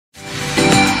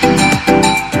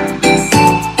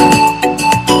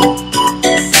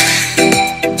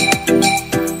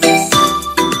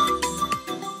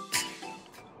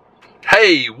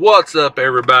Hey, what's up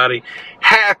everybody?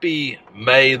 Happy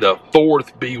May the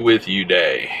 4th be with you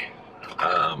day.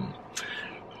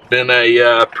 Been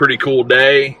a pretty cool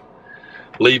day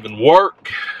leaving work.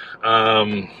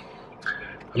 I'm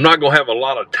not going to have a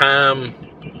lot of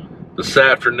time this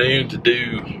afternoon to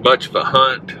do much of a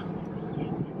hunt.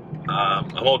 I'm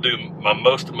going to do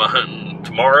most of my hunting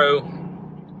tomorrow.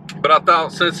 But I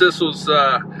thought since this was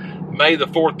May the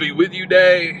 4th be with you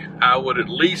day, I would at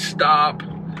least stop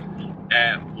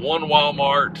at one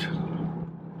Walmart,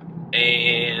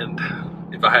 and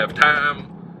if I have time,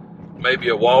 maybe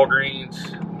a Walgreens,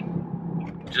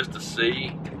 just to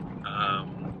see.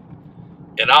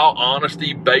 In all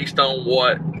honesty, based on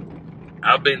what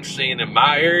I've been seeing in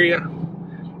my area,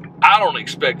 I don't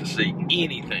expect to see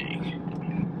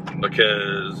anything,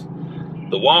 because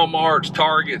the Walmarts,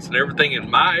 Targets, and everything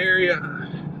in my area,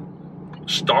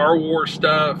 Star Wars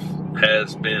stuff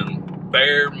has been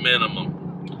bare minimum.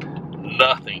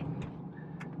 Nothing.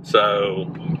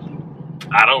 So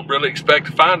I don't really expect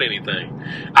to find anything.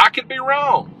 I could be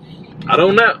wrong. I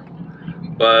don't know.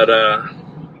 But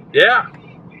yeah,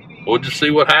 we'll just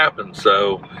see what happens.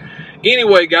 So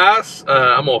anyway, guys,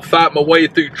 I'm gonna fight my way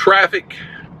through traffic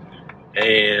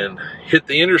and hit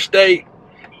the interstate,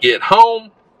 get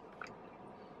home,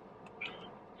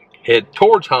 head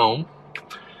towards home,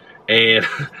 and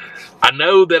I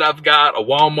know that I've got a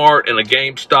Walmart and a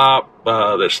GameStop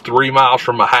that's 3 miles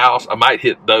from my house. I might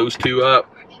hit those two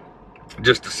up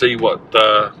just to see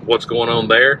what's going on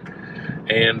there.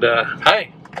 And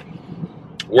hey,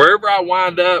 wherever I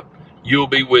wind up, you'll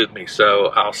be with me. So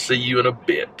I'll see you in a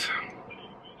bit.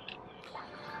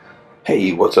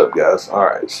 Hey, what's up, guys? All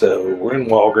right, so we're in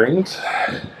Walgreens.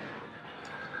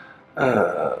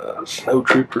 Snow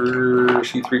Trooper,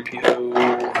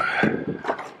 C3PO.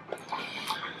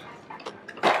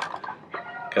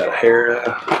 Got a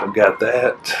Hera, I've got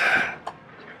that.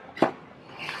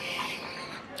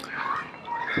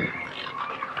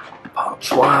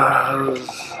 Pops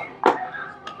Wise.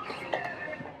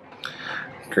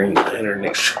 Green Lantern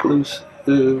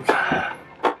exclusive.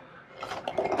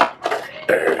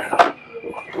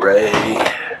 Ray.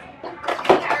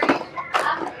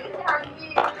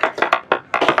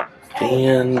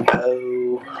 Finn,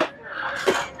 Poe.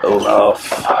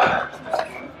 Olaf.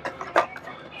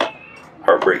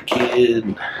 Heartbreak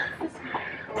Kid,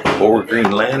 more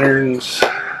Green Lanterns.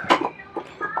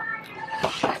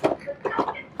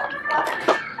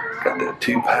 Got that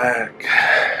 2-pack.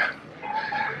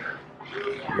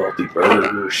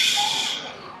 Multiverse.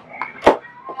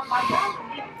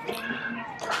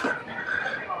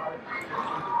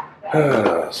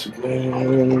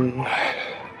 Superman.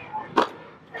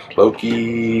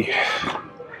 Loki.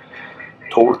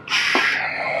 Torch.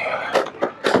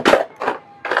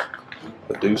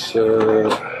 Medusa.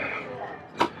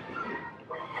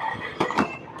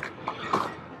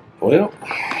 Well,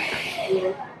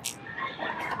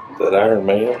 that Iron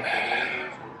Man.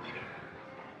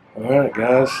 Alright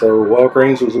guys, so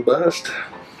Walgreens was a bust.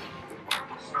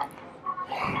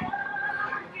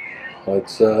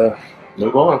 Let's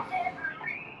move on.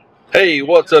 Hey,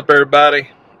 what's up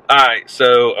everybody? Alright,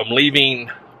 so I'm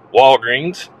leaving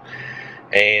Walgreens,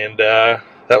 and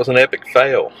that was an epic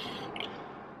fail.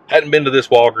 Hadn't been to this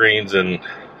Walgreens in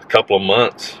a couple of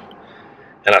months,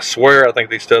 and I swear I think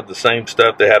they still have the same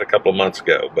stuff they had a couple of months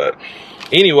ago. But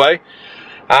anyway,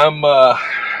 I'm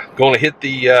going to hit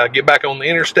the get back on the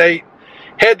interstate,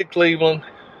 head to Cleveland,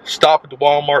 stop at the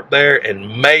Walmart there,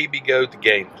 and maybe go to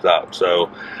GameStop.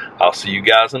 So I'll see you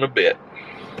guys in a bit.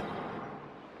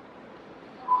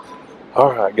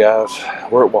 Alright guys,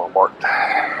 we're at Walmart,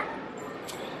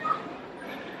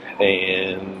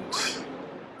 and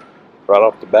right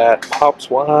off the bat, Pops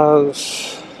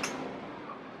Wise,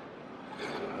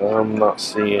 I'm not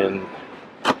seeing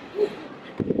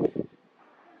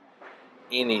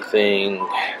anything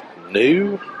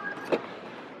new,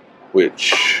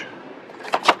 which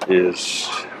is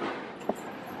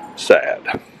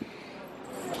sad.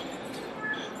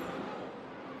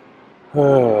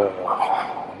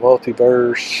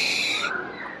 Multiverse,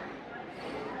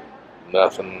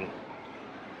 nothing.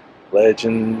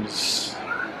 Legends,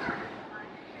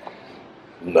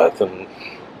 nothing.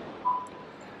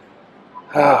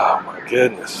 Oh my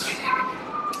goodness.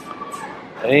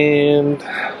 And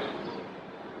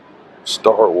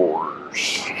Star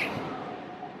Wars.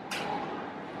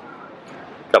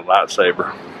 Got a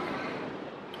lightsaber.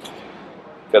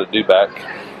 Got a do-back.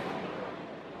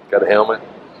 Got a helmet.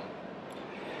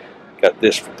 Got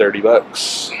this for 30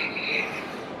 bucks.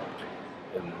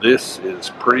 And this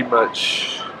is pretty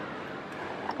much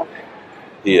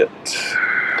it.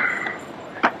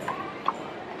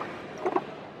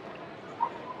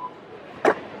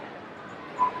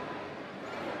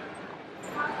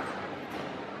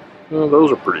 Well,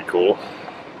 those are pretty cool.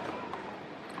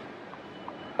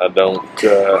 I don't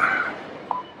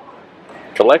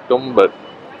collect them, but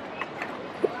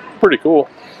pretty cool.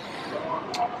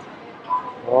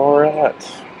 All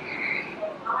right.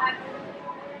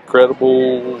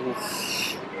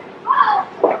 Incredibles.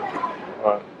 All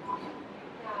right.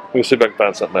 Let me see if I can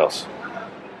find something else.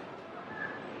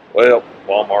 Well,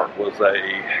 Walmart was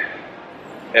a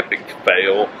epic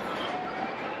fail.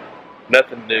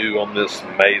 Nothing new on this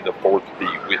May the 4th be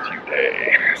with you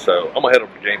day. So I'm gonna head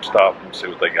over to GameStop and see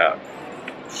what they got.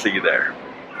 See you there.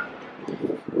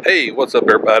 Hey, what's up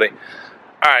everybody?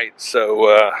 Alright,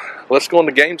 so let's go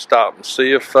into GameStop and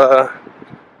see if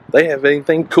they have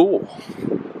anything cool.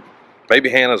 Maybe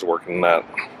Hannah's working that.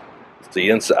 It's the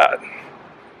inside.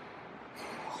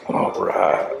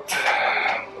 Alright.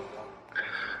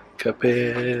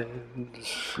 Cupheads.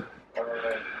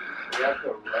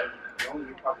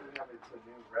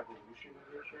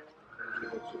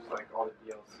 It's just like all the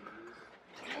DLCs.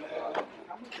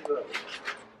 How much is those?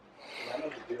 I know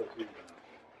the DLC.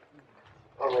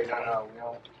 Oh wait,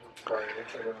 no.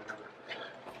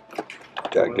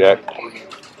 Sorry, Jack.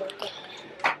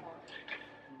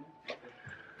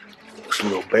 Looks a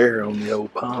little bare on the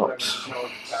old pumps.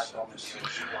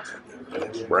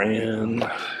 Brand.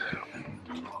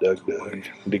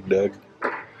 Dig Dug.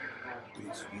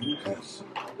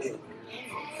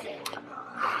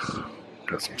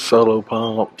 Got some solo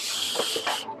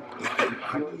pumps.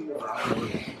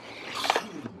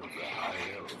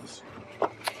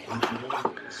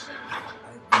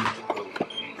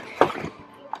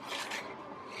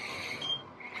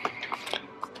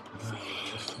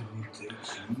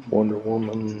 Wonder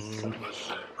Woman.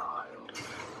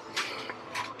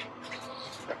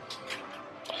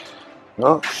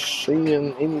 Not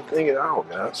seeing anything at all,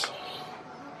 guys.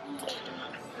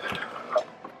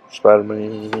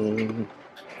 Spider-Man.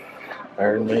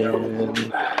 Iron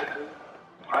Man.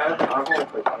 I've only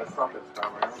played stuff this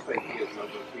time. I don't think he is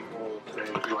other people say if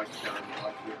you like to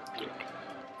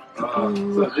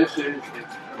so this is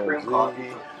it's a real copy.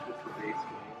 It's the base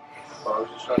game. So I was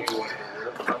just showing you what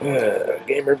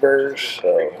Gamerverse.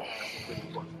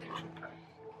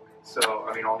 So I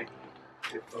mean all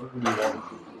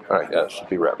Alright guys,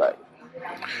 be right back.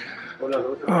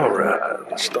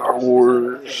 Alright, Star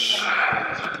Wars.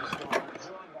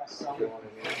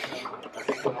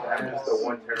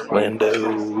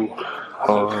 Lando,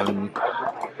 Han,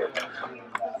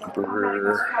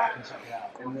 Emperor,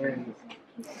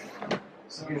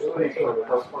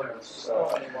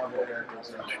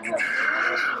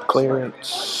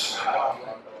 clearance.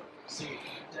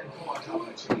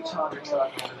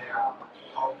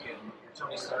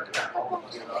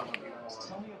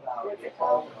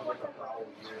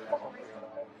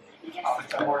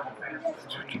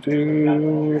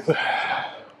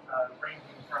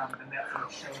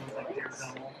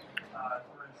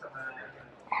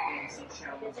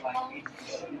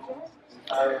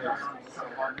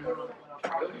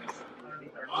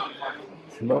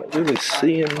 Not really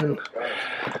seeing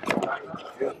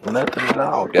nothing at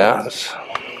all, guys.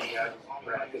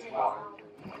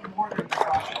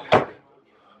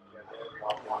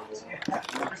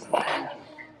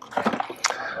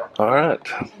 Alright,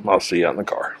 I'll see you out in the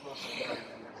car.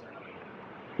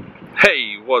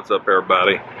 Hey, what's up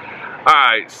everybody?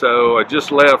 Alright, so I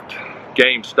just left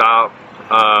GameStop.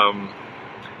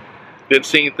 Didn't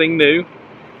see anything new.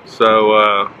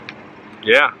 So,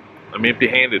 yeah, I'm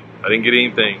empty-handed. I didn't get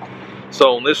anything.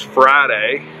 So on this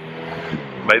Friday,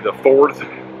 May the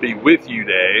 4th be with you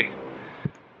day,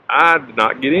 I did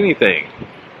not get anything.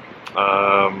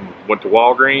 Went to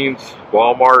Walgreens,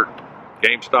 Walmart,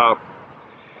 GameStop,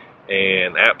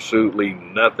 and absolutely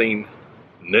nothing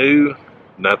new,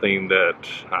 nothing that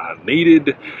I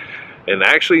needed, and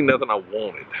actually nothing I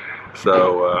wanted.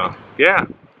 So, yeah.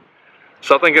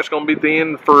 So I think that's going to be the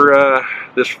end for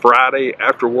this Friday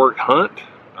after work hunt.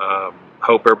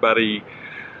 Hope everybody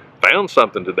found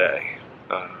something today.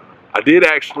 I did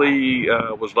actually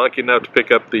was lucky enough to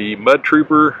pick up the Mud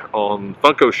Trooper on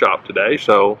Funko Shop today,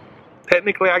 so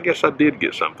technically I guess I did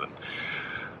get something.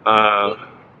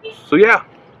 So yeah,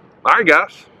 alright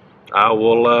guys, I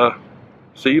will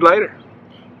see you later.